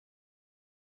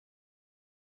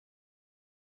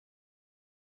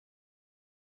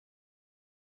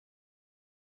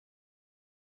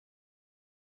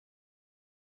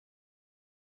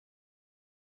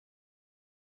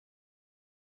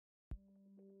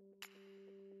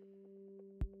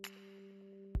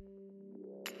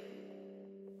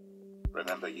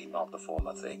Remember ye not the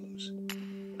former things,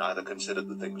 neither consider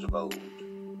the things of old.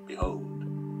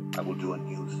 Behold, I will do a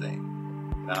new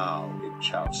thing. Now it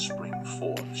shall spring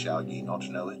forth, shall ye not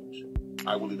know it?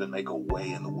 I will even make a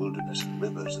way in the wilderness and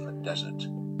rivers in the desert.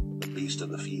 The beast of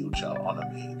the field shall honor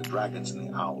me, the dragons and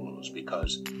the owls,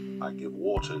 because I give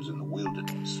waters in the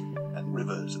wilderness and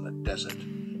rivers in the desert,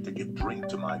 to give drink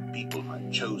to my people, my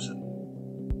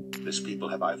chosen. This people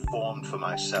have I formed for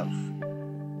myself.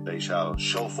 They shall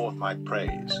show forth my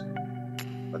praise.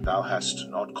 But thou hast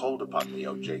not called upon me,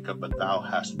 O Jacob, but thou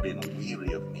hast been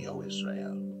weary of me, O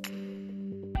Israel.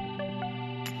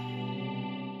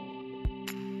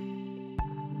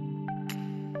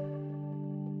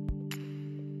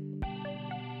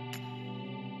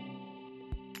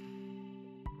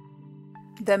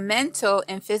 The mental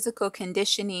and physical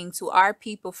conditioning to our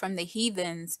people from the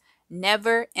heathens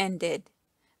never ended.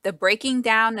 The breaking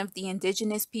down of the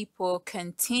indigenous people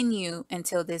continue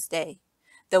until this day.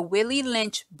 The Willie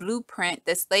Lynch blueprint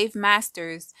the slave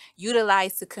masters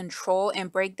utilized to control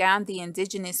and break down the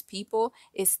indigenous people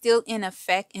is still in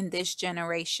effect in this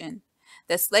generation.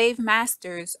 The slave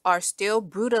masters are still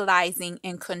brutalizing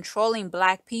and controlling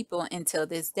Black people until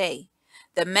this day.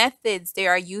 The methods they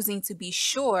are using to be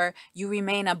sure you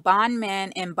remain a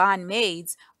bondman and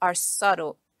bondmaids are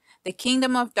subtle. The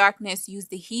kingdom of darkness used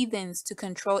the heathens to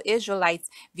control Israelites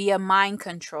via mind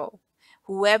control.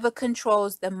 Whoever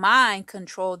controls the mind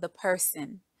controls the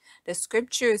person. The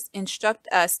scriptures instruct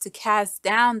us to cast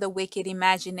down the wicked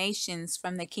imaginations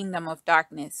from the kingdom of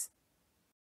darkness.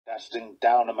 Casting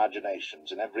down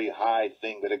imaginations and every high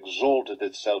thing that exalteth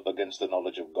itself against the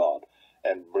knowledge of God,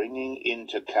 and bringing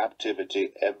into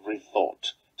captivity every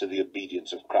thought to the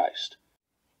obedience of Christ.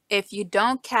 If you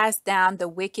don't cast down the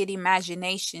wicked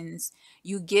imaginations,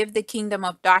 you give the kingdom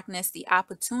of darkness the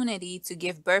opportunity to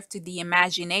give birth to the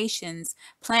imaginations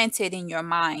planted in your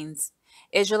minds.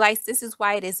 Israelites, this is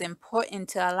why it is important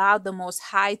to allow the Most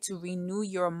High to renew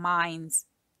your minds.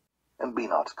 And be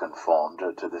not conformed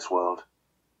to this world,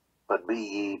 but be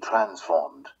ye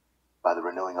transformed by the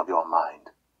renewing of your mind,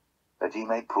 that ye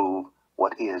may prove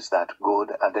what is that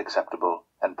good and acceptable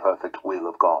and perfect will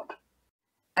of God.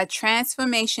 A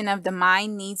transformation of the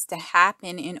mind needs to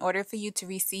happen in order for you to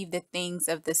receive the things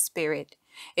of the Spirit.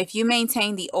 If you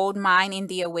maintain the old mind in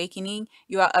the awakening,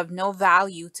 you are of no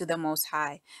value to the Most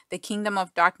High. The kingdom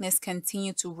of darkness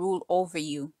continue to rule over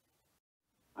you.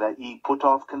 That ye put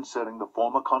off concerning the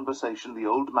former conversation the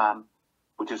old man,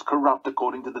 which is corrupt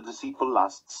according to the deceitful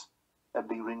lusts, and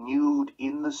be renewed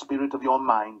in the spirit of your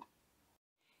mind.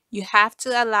 You have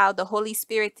to allow the Holy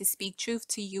Spirit to speak truth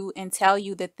to you and tell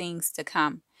you the things to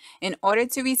come. In order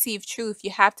to receive truth,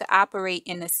 you have to operate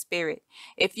in the Spirit.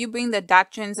 If you bring the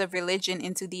doctrines of religion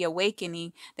into the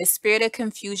awakening, the spirit of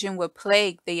confusion will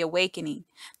plague the awakening.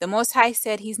 The Most High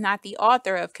said He's not the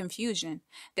author of confusion.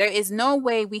 There is no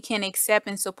way we can accept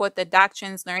and support the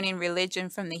doctrines learned in religion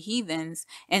from the heathens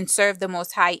and serve the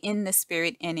Most High in the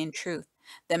Spirit and in truth.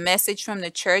 The message from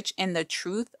the church and the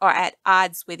truth are at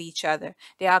odds with each other.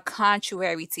 They are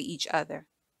contrary to each other.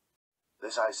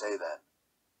 This I say then,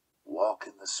 walk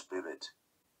in the Spirit,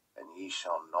 and ye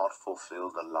shall not fulfill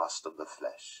the lust of the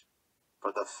flesh.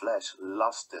 For the flesh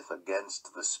lusteth against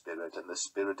the Spirit, and the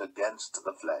Spirit against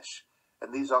the flesh.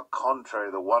 And these are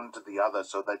contrary the one to the other,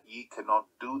 so that ye cannot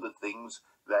do the things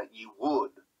that ye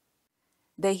would.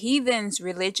 The heathen's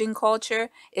religion culture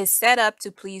is set up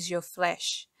to please your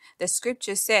flesh. The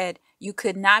scripture said you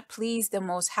could not please the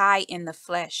Most High in the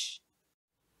flesh.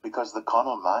 Because the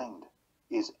carnal mind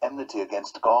is enmity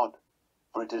against God,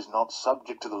 for it is not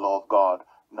subject to the law of God,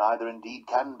 neither indeed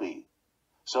can be.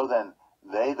 So then,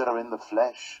 they that are in the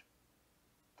flesh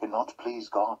cannot please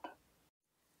God.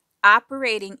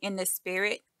 Operating in the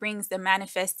Spirit brings the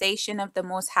manifestation of the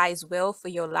Most High's will for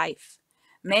your life.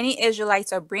 Many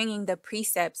Israelites are bringing the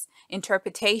precepts,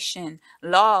 interpretation,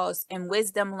 laws, and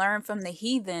wisdom learned from the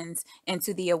heathens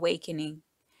into the awakening.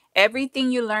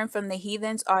 Everything you learn from the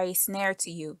heathens are a snare to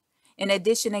you, in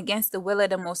addition against the will of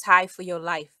the Most High for your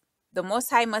life. The Most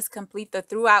High must complete the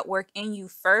throughout work in you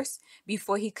first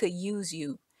before He could use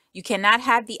you. You cannot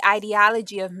have the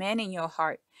ideology of men in your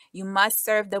heart. You must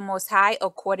serve the Most High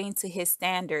according to His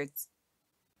standards.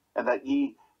 And that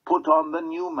ye put on the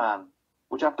new man,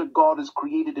 which after God is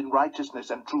created in righteousness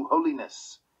and true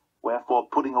holiness. Wherefore,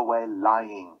 putting away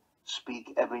lying,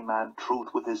 speak every man truth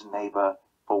with his neighbor,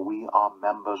 for we are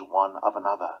members one of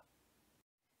another.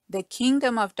 The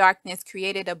kingdom of darkness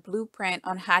created a blueprint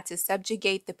on how to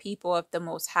subjugate the people of the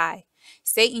Most High.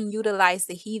 Satan utilized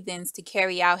the heathens to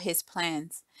carry out his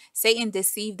plans. Satan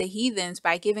deceived the heathens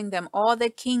by giving them all the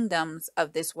kingdoms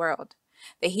of this world.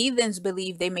 The heathens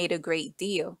believed they made a great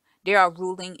deal. They are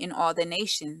ruling in all the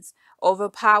nations,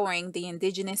 overpowering the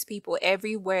indigenous people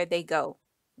everywhere they go.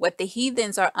 What the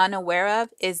heathens are unaware of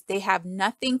is they have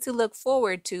nothing to look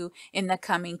forward to in the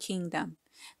coming kingdom.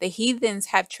 The heathens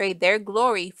have traded their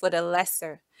glory for the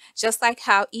lesser, just like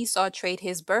how Esau traded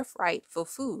his birthright for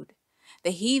food.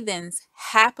 The heathens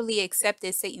happily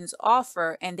accepted Satan's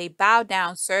offer and they bow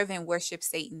down, serve, and worship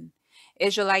Satan.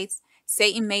 Israelites,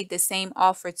 Satan made the same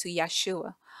offer to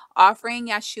Yeshua, offering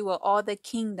Yeshua all the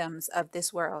kingdoms of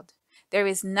this world. There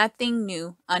is nothing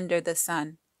new under the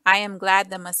sun. I am glad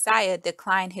the Messiah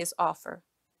declined his offer.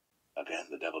 Again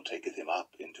the devil taketh him up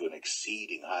into an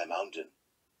exceeding high mountain,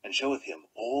 and showeth him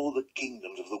all the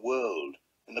kingdoms of the world,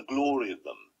 and the glory of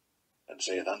them, and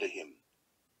saith unto him,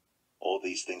 All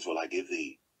these things will I give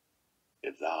thee,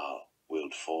 if thou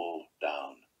wilt fall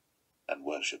down and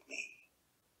worship me.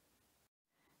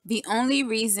 The only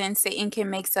reason Satan can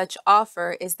make such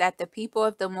offer is that the people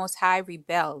of the Most High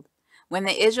rebelled. When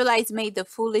the Israelites made the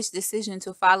foolish decision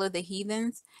to follow the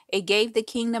heathens, it gave the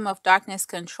kingdom of darkness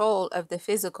control of the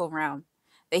physical realm.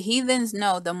 The heathens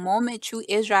know the moment true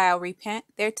Israel repent,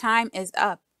 their time is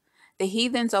up. The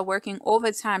heathens are working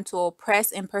overtime to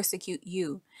oppress and persecute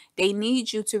you. They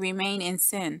need you to remain in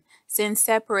sin. Sin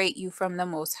separate you from the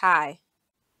Most High.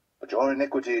 But your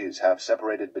iniquities have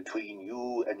separated between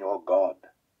you and your God,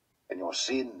 and your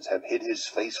sins have hid his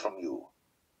face from you,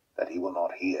 that he will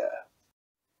not hear.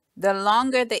 The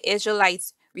longer the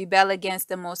Israelites rebel against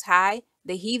the Most High,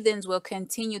 the heathens will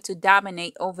continue to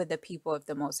dominate over the people of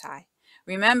the Most High.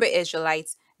 Remember,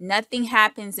 Israelites, nothing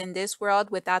happens in this world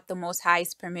without the Most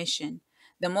High's permission.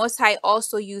 The Most High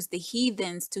also used the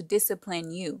heathens to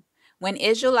discipline you. When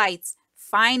Israelites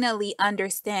finally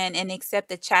understand and accept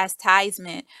the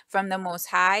chastisement from the Most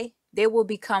High, they will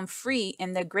become free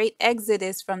and the great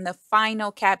exodus from the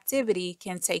final captivity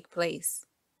can take place.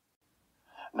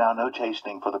 Now no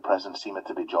chastening for the present seemeth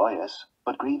to be joyous,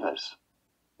 but grievous.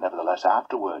 Nevertheless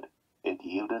afterward it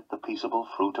yieldeth the peaceable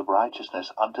fruit of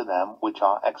righteousness unto them which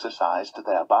are exercised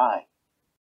thereby.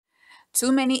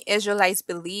 Too many Israelites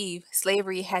believe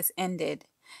slavery has ended.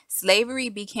 Slavery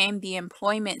became the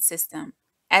employment system.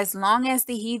 As long as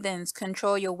the heathens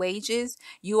control your wages,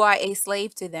 you are a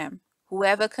slave to them.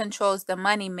 Whoever controls the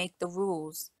money make the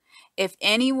rules. If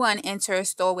anyone enters a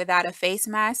store without a face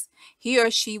mask, he or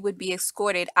she would be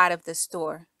escorted out of the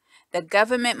store. The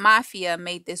government mafia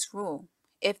made this rule.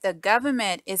 If the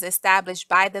government is established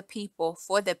by the people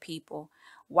for the people,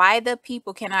 why the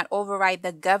people cannot override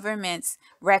the government's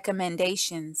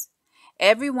recommendations?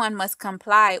 Everyone must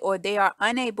comply or they are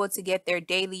unable to get their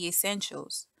daily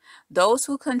essentials. Those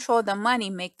who control the money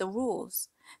make the rules.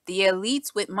 The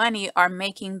elites with money are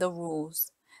making the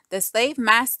rules. The slave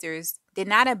masters did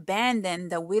not abandon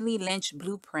the Willie Lynch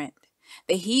blueprint.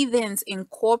 The heathens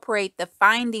incorporate the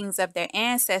findings of their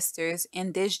ancestors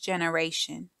in this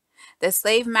generation. The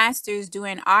slave masters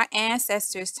during our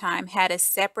ancestors' time had a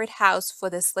separate house for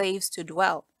the slaves to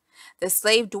dwell. The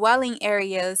slave dwelling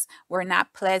areas were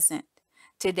not pleasant.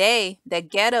 Today, the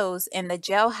ghettos and the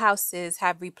jailhouses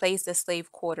have replaced the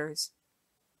slave quarters.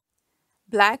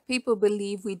 Black people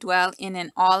believe we dwell in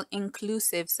an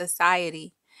all-inclusive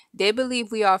society. They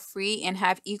believe we are free and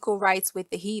have equal rights with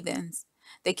the heathens.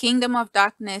 The kingdom of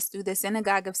darkness through the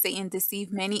synagogue of Satan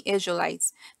deceived many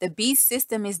Israelites. The beast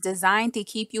system is designed to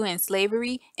keep you in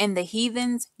slavery and the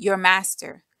heathens your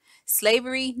master.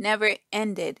 Slavery never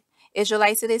ended.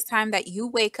 Israelites, it is time that you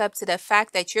wake up to the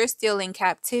fact that you're still in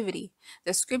captivity.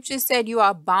 The scripture said you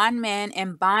are bondmen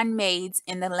and bondmaids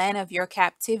in the land of your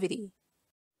captivity.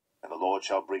 And the Lord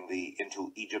shall bring thee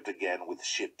into Egypt again with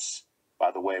ships,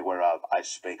 by the way whereof I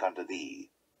spake unto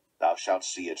thee. Thou shalt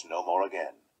see it no more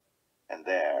again. And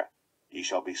there ye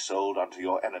shall be sold unto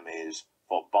your enemies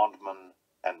for bondmen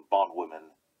and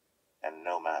bondwomen, and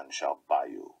no man shall buy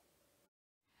you.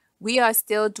 We are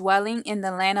still dwelling in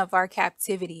the land of our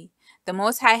captivity. The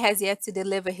Most High has yet to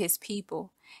deliver his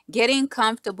people. Getting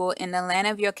comfortable in the land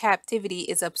of your captivity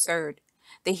is absurd.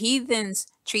 The heathens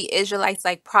treat Israelites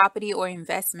like property or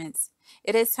investments.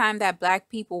 It is time that black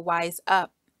people wise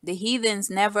up. The heathens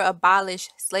never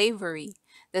abolished slavery.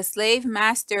 The slave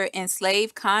master and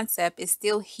slave concept is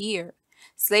still here.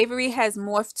 Slavery has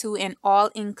morphed to an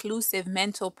all-inclusive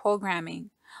mental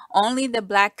programming. Only the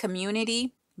black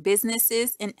community,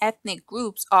 businesses, and ethnic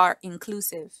groups are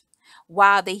inclusive,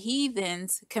 while the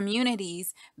heathens,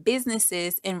 communities,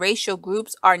 businesses, and racial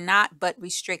groups are not but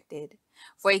restricted.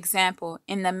 For example,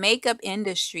 in the makeup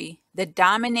industry, the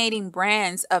dominating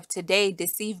brands of today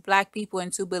deceive black people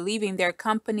into believing their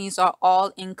companies are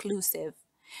all inclusive.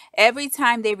 Every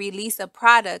time they release a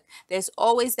product, there's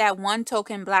always that one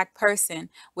token black person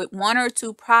with one or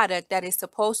two product that is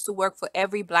supposed to work for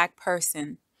every black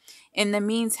person. In the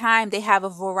meantime, they have a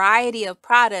variety of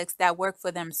products that work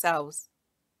for themselves.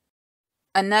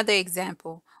 Another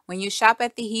example, when you shop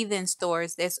at the heathen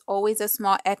stores, there's always a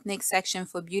small ethnic section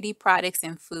for beauty products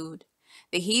and food.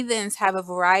 The heathens have a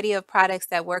variety of products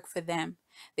that work for them.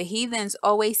 The heathens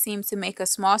always seem to make a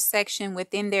small section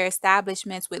within their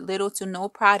establishments with little to no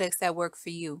products that work for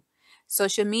you.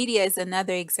 Social media is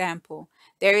another example.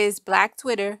 There is Black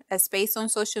Twitter, a space on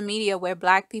social media where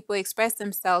Black people express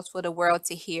themselves for the world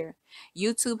to hear.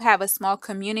 YouTube have a small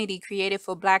community created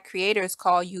for Black creators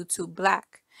called YouTube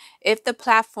Black. If the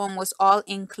platform was all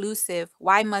inclusive,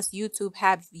 why must YouTube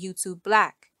have YouTube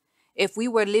Black? If we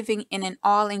were living in an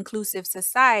all inclusive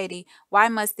society, why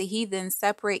must the heathens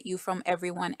separate you from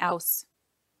everyone else?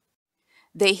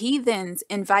 The heathens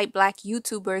invite Black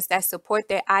YouTubers that support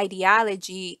their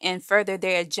ideology and further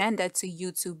their agenda to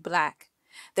YouTube Black.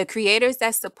 The creators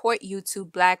that support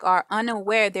YouTube Black are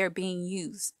unaware they're being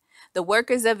used. The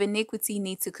workers of iniquity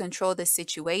need to control the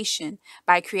situation.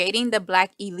 By creating the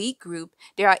Black elite group,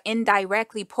 they are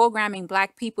indirectly programming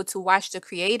Black people to watch the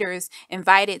creators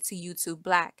invited to YouTube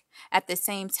Black. At the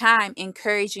same time,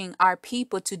 encouraging our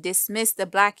people to dismiss the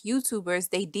Black YouTubers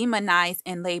they demonized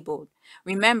and labeled.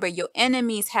 Remember, your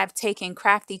enemies have taken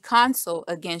crafty counsel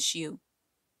against you.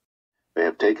 They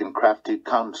have taken crafty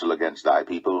counsel against thy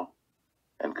people,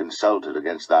 and consulted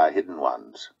against thy hidden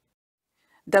ones.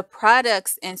 The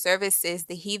products and services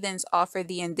the heathens offer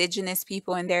the indigenous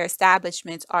people in their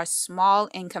establishments are small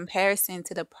in comparison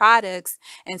to the products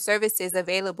and services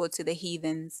available to the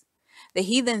heathens. The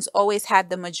heathens always had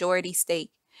the majority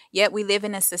stake, yet we live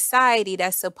in a society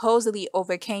that supposedly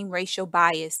overcame racial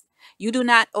bias. You do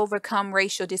not overcome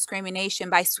racial discrimination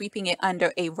by sweeping it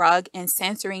under a rug and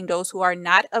censoring those who are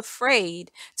not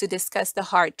afraid to discuss the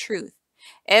hard truth.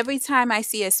 Every time I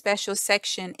see a special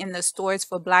section in the stores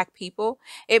for Black people,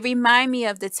 it reminds me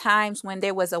of the times when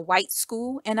there was a white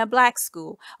school and a Black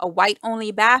school, a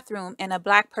white-only bathroom and a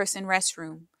Black person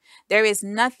restroom. There is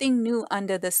nothing new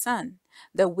under the sun.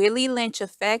 The Willie Lynch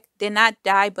effect did not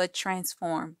die but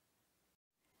transform.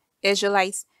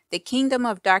 Israelites, the kingdom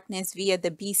of darkness via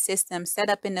the beast system set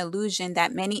up an illusion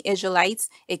that many Israelites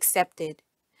accepted.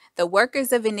 The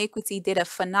workers of iniquity did a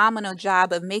phenomenal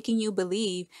job of making you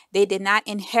believe they did not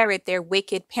inherit their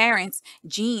wicked parents'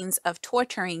 genes of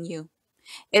torturing you.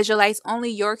 Israelites, only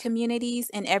your communities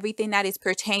and everything that is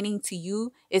pertaining to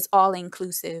you is all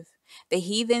inclusive. The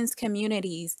heathens'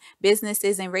 communities,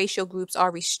 businesses, and racial groups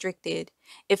are restricted.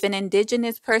 If an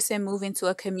indigenous person move into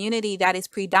a community that is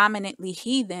predominantly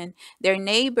heathen, their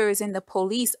neighbors and the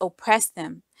police oppress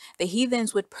them. The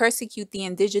heathens would persecute the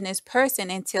indigenous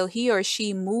person until he or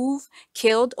she move,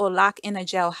 killed, or locked in a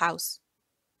jailhouse.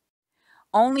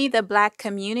 Only the Black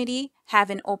community have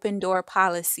an open door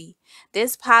policy.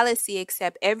 This policy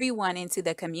accepts everyone into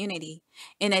the community.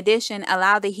 In addition,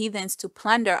 allow the heathens to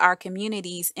plunder our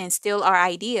communities and steal our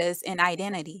ideas and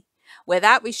identity.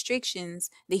 Without restrictions,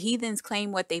 the heathens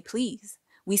claim what they please.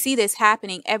 We see this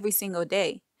happening every single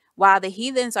day. While the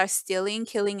heathens are stealing,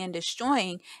 killing, and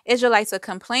destroying, Israelites are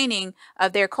complaining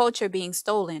of their culture being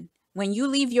stolen. When you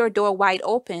leave your door wide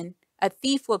open, a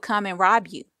thief will come and rob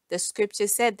you. The scripture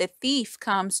said the thief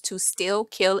comes to steal,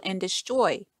 kill, and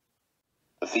destroy.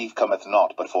 The thief cometh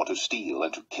not but for to steal,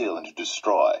 and to kill, and to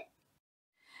destroy.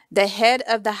 The head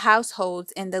of the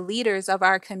households and the leaders of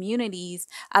our communities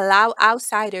allow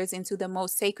outsiders into the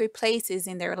most sacred places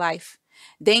in their life,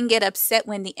 then get upset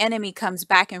when the enemy comes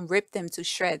back and rip them to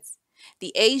shreds.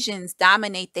 The Asians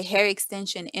dominate the hair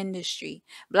extension industry.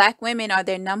 Black women are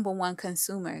their number one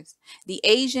consumers. The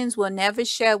Asians will never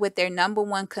share with their number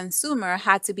one consumer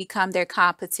how to become their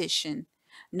competition.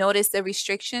 Notice the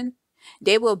restriction?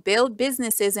 They will build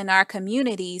businesses in our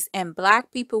communities and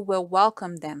Black people will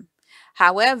welcome them.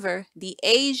 However, the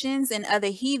Asians and other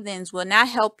heathens will not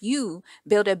help you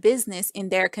build a business in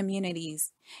their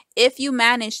communities. If you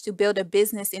manage to build a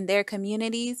business in their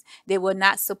communities, they will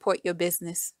not support your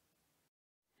business.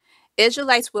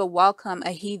 Israelites will welcome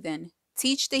a heathen.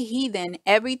 Teach the heathen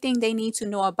everything they need to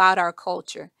know about our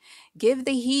culture. Give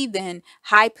the heathen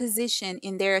high position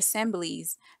in their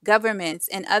assemblies, governments,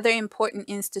 and other important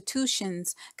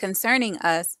institutions concerning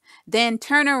us, then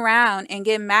turn around and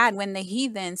get mad when the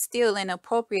heathen steal and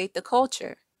appropriate the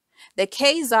culture. The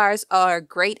Khazars are a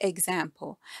great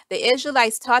example. The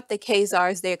Israelites taught the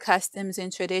Khazars their customs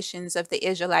and traditions of the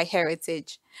Israelite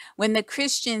heritage. When the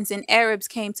Christians and Arabs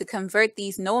came to convert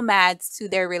these nomads to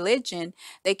their religion,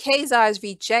 the Khazars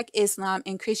reject Islam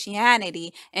and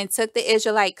Christianity and took the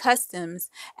Israelite customs,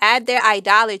 add their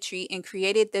idolatry, and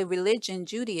created the religion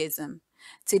Judaism.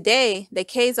 Today, the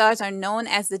Khazars are known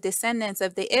as the descendants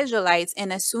of the Israelites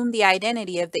and assume the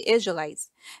identity of the Israelites.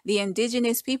 The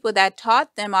indigenous people that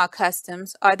taught them our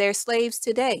customs are their slaves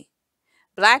today.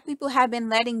 Black people have been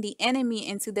letting the enemy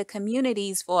into the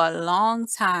communities for a long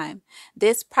time.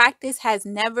 This practice has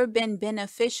never been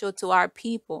beneficial to our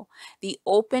people. The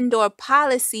open door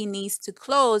policy needs to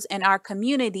close and our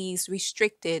communities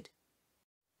restricted.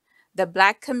 The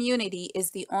Black community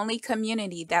is the only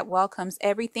community that welcomes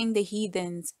everything the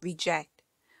heathens reject.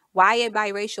 Why a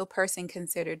biracial person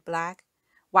considered Black?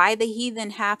 Why the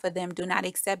heathen half of them do not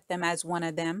accept them as one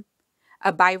of them?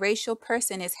 A biracial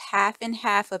person is half and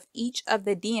half of each of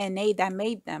the DNA that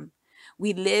made them.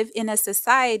 We live in a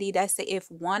society that says if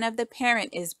one of the parent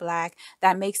is Black,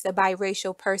 that makes the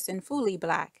biracial person fully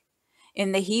Black.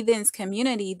 In the heathens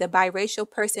community, the biracial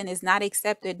person is not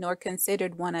accepted nor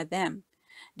considered one of them.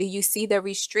 Do you see the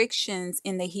restrictions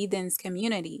in the heathens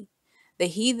community? The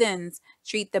heathens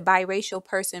treat the biracial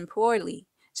person poorly,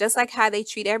 just like how they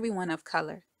treat everyone of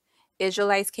color.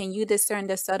 Israelites, can you discern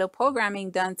the subtle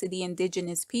programming done to the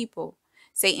indigenous people?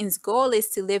 Satan's goal is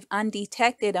to live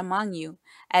undetected among you.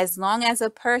 As long as a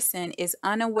person is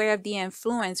unaware of the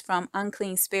influence from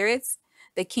unclean spirits,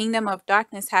 the kingdom of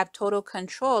darkness have total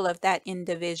control of that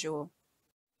individual.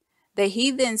 The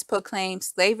heathens proclaimed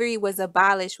slavery was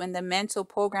abolished when the mental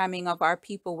programming of our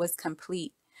people was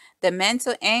complete. The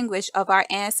mental anguish of our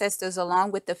ancestors,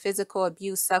 along with the physical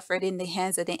abuse suffered in the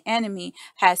hands of the enemy,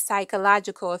 has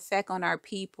psychological effect on our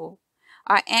people.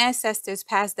 Our ancestors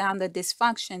passed down the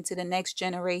dysfunction to the next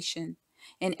generation.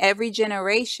 In every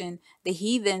generation, the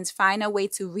heathens find a way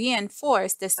to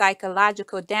reinforce the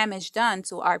psychological damage done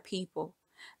to our people.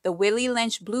 The Willie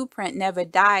Lynch blueprint never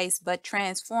dies but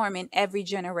transforms in every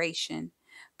generation.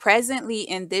 Presently,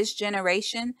 in this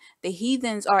generation, the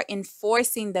heathens are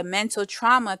enforcing the mental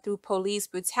trauma through police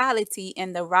brutality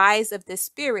and the rise of the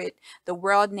spirit, the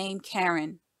world named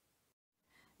Karen.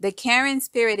 The Karen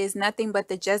spirit is nothing but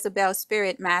the Jezebel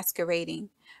spirit masquerading.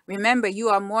 Remember, you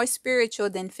are more spiritual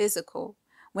than physical.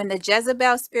 When the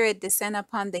Jezebel spirit descend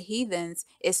upon the heathens,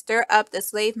 it stir up the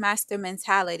slave master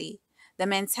mentality, the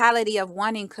mentality of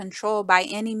wanting control by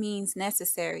any means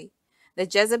necessary. The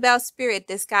Jezebel spirit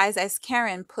disguised as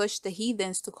Karen pushed the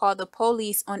heathens to call the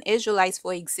police on Israelites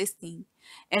for existing.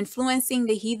 Influencing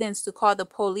the heathens to call the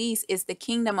police is the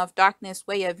kingdom of darkness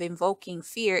way of invoking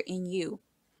fear in you.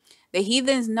 The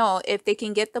heathens know if they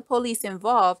can get the police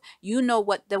involved, you know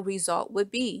what the result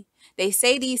would be. They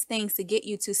say these things to get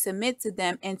you to submit to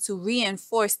them and to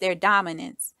reinforce their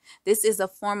dominance. This is a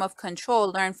form of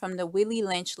control learned from the Willie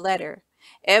Lynch letter.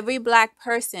 Every Black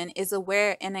person is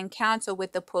aware an encounter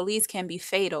with the police can be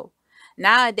fatal.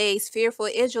 Nowadays, fearful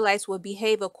Israelites will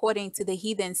behave according to the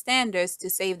heathen standards to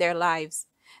save their lives.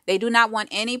 They do not want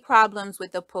any problems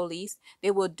with the police.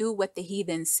 They will do what the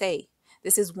heathens say.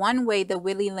 This is one way the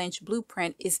Willie Lynch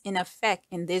blueprint is in effect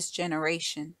in this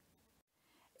generation.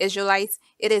 Israelites,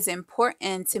 it is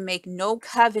important to make no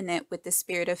covenant with the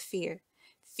spirit of fear.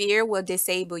 Fear will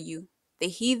disable you. The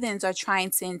heathens are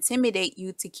trying to intimidate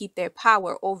you to keep their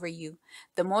power over you.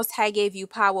 The Most High gave you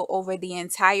power over the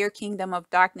entire kingdom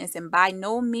of darkness, and by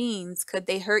no means could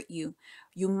they hurt you.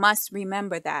 You must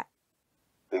remember that.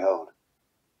 Behold,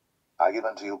 I give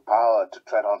unto you power to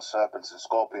tread on serpents and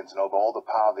scorpions and over all the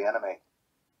power of the enemy,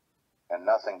 and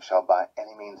nothing shall by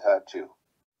any means hurt you.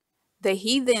 The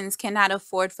heathens cannot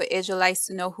afford for Israelites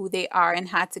to know who they are and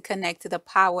how to connect to the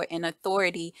power and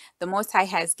authority the Most High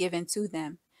has given to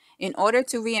them. In order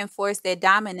to reinforce their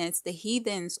dominance, the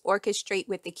heathens orchestrate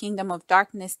with the kingdom of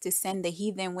darkness to send the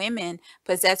heathen women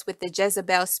possessed with the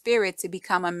Jezebel spirit to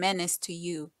become a menace to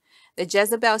you. The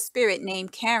Jezebel spirit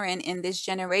named Karen in this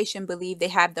generation believe they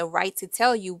have the right to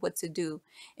tell you what to do.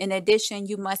 In addition,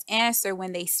 you must answer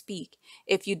when they speak.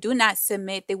 If you do not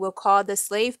submit, they will call the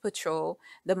slave patrol.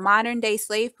 The modern day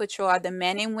slave patrol are the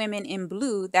men and women in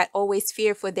blue that always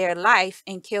fear for their life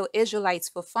and kill Israelites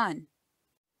for fun.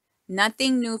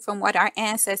 Nothing new from what our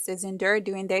ancestors endured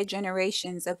during their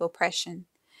generations of oppression.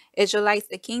 Israelites,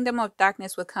 the kingdom of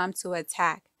darkness will come to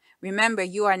attack. Remember,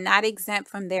 you are not exempt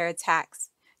from their attacks.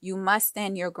 You must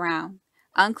stand your ground.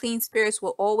 Unclean spirits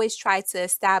will always try to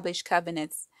establish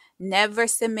covenants. Never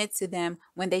submit to them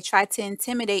when they try to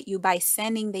intimidate you by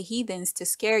sending the heathens to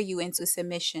scare you into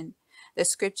submission. The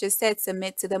scripture said,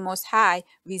 submit to the Most High,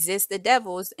 resist the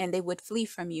devils, and they would flee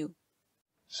from you.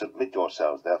 Submit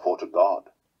yourselves therefore to God.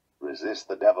 Resist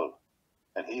the devil,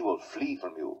 and he will flee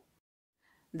from you.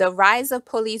 The rise of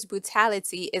police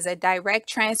brutality is a direct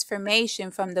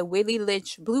transformation from the Willie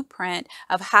Lynch blueprint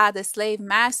of how the slave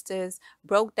masters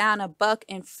broke down a buck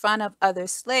in front of other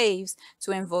slaves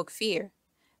to invoke fear.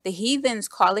 The heathens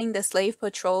calling the slave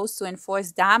patrols to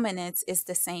enforce dominance is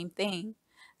the same thing.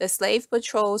 The slave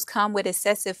patrols come with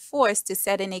excessive force to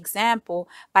set an example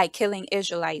by killing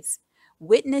Israelites.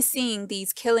 Witnessing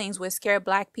these killings would scare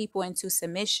Black people into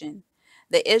submission.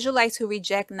 The Israelites who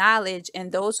reject knowledge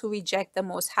and those who reject the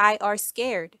Most High are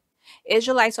scared.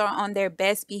 Israelites are on their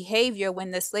best behavior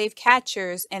when the slave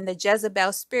catchers and the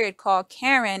Jezebel spirit called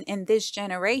Karen in this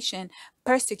generation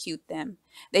persecute them.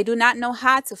 They do not know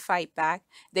how to fight back.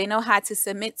 They know how to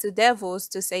submit to devils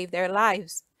to save their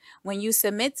lives. When you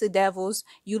submit to devils,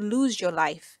 you lose your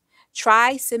life.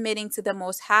 Try submitting to the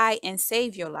Most High and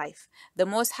save your life. The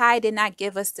Most High did not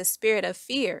give us the spirit of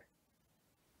fear.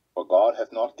 For God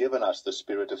hath not given us the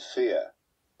spirit of fear,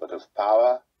 but of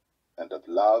power, and of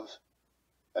love,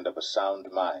 and of a sound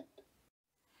mind.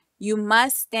 You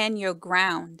must stand your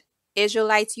ground.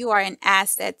 Israelites, you are an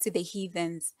asset to the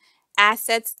heathens.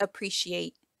 Assets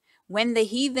appreciate. When the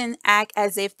heathen act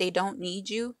as if they don't need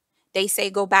you, they say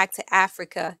go back to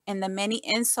Africa, and the many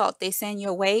insult they send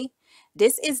your way,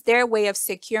 this is their way of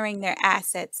securing their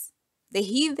assets. The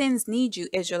heathens need you,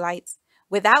 Israelites.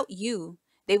 Without you,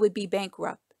 they would be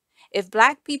bankrupt. If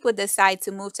Black people decide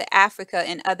to move to Africa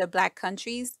and other Black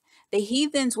countries, the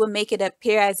heathens will make it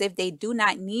appear as if they do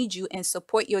not need you and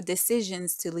support your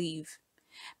decisions to leave.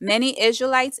 Many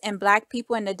Israelites and Black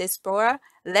people in the diaspora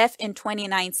left in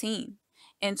 2019.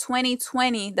 In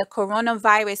 2020, the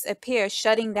coronavirus appeared,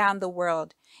 shutting down the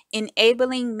world,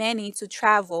 enabling many to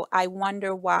travel. I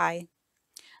wonder why.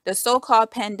 The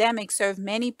so-called pandemic served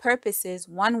many purposes.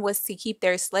 One was to keep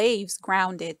their slaves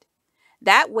grounded.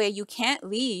 That way you can't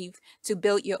leave to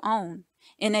build your own.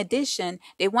 In addition,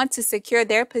 they want to secure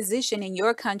their position in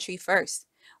your country first.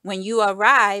 When you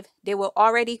arrive, they will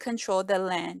already control the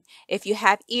land. If you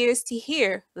have ears to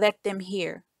hear, let them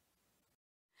hear.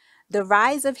 The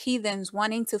rise of heathens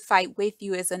wanting to fight with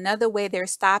you is another way they're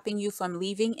stopping you from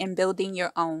leaving and building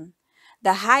your own.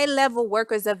 The high-level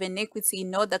workers of iniquity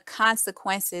know the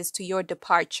consequences to your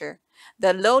departure.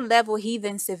 The low-level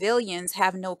heathen civilians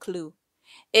have no clue.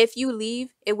 If you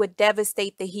leave, it would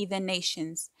devastate the heathen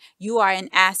nations. You are an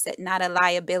asset, not a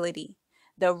liability.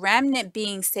 The remnant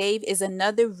being saved is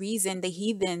another reason the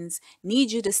heathens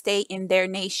need you to stay in their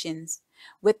nations.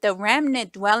 With the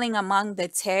remnant dwelling among the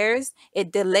tares,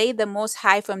 it delayed the Most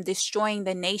High from destroying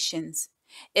the nations.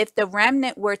 If the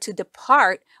remnant were to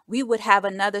depart, we would have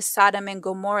another Sodom and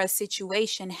Gomorrah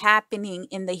situation happening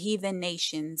in the heathen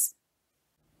nations.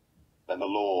 Then the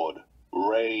Lord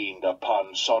rained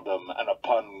upon Sodom and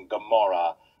upon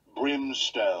Gomorrah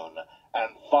brimstone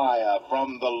and fire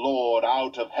from the Lord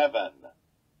out of heaven.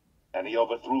 And he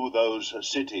overthrew those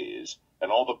cities,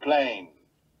 and all the plain,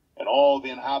 and all the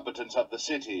inhabitants of the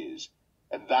cities,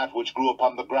 and that which grew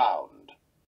upon the ground.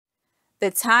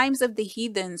 The times of the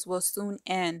heathens will soon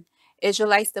end.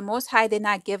 Israelites, the Most High did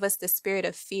not give us the spirit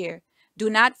of fear. Do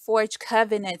not forge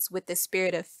covenants with the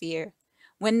spirit of fear.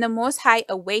 When the Most High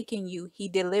awakened you, he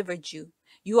delivered you.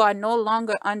 You are no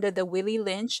longer under the Willie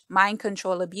Lynch mind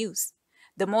control abuse.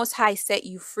 The Most High set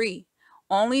you free.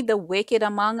 Only the wicked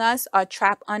among us are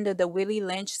trapped under the Willie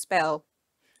Lynch spell.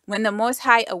 When the Most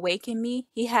High awakened me,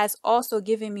 he has also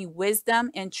given me wisdom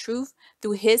and truth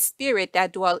through his spirit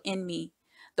that dwell in me.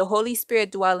 The Holy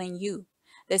Spirit dwell in you.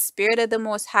 The Spirit of the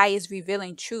Most High is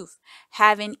revealing truth.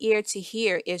 Have an ear to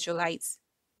hear, Israelites.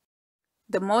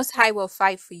 The Most High will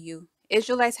fight for you.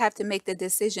 Israelites have to make the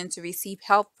decision to receive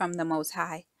help from the Most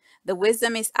High. The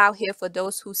wisdom is out here for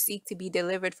those who seek to be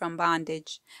delivered from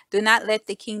bondage. Do not let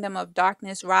the kingdom of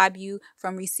darkness rob you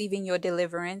from receiving your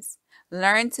deliverance.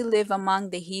 Learn to live among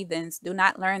the heathens. Do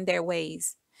not learn their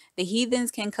ways. The heathens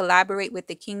can collaborate with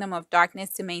the kingdom of darkness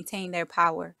to maintain their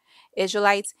power.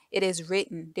 Israelites, it is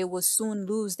written, they will soon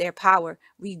lose their power,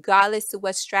 regardless to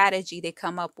what strategy they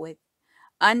come up with.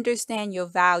 Understand your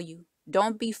value.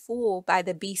 Don't be fooled by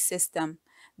the beast system.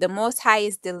 The Most High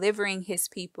is delivering his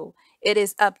people. It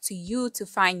is up to you to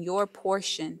find your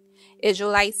portion.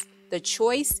 Israelites, the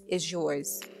choice is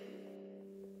yours.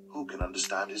 Who can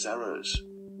understand his errors?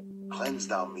 Cleanse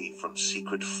thou me from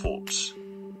secret faults.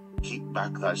 Keep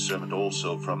back thy servant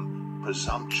also from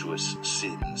presumptuous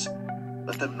sins.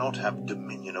 Let them not have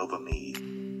dominion over me.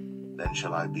 Then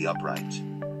shall I be upright,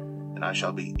 and I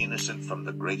shall be innocent from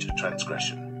the greater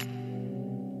transgression.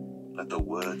 Let the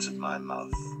words of my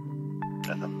mouth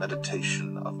and the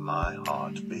meditation of my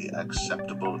heart be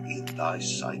acceptable in thy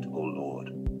sight, O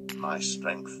Lord, my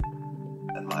strength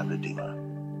and my Redeemer.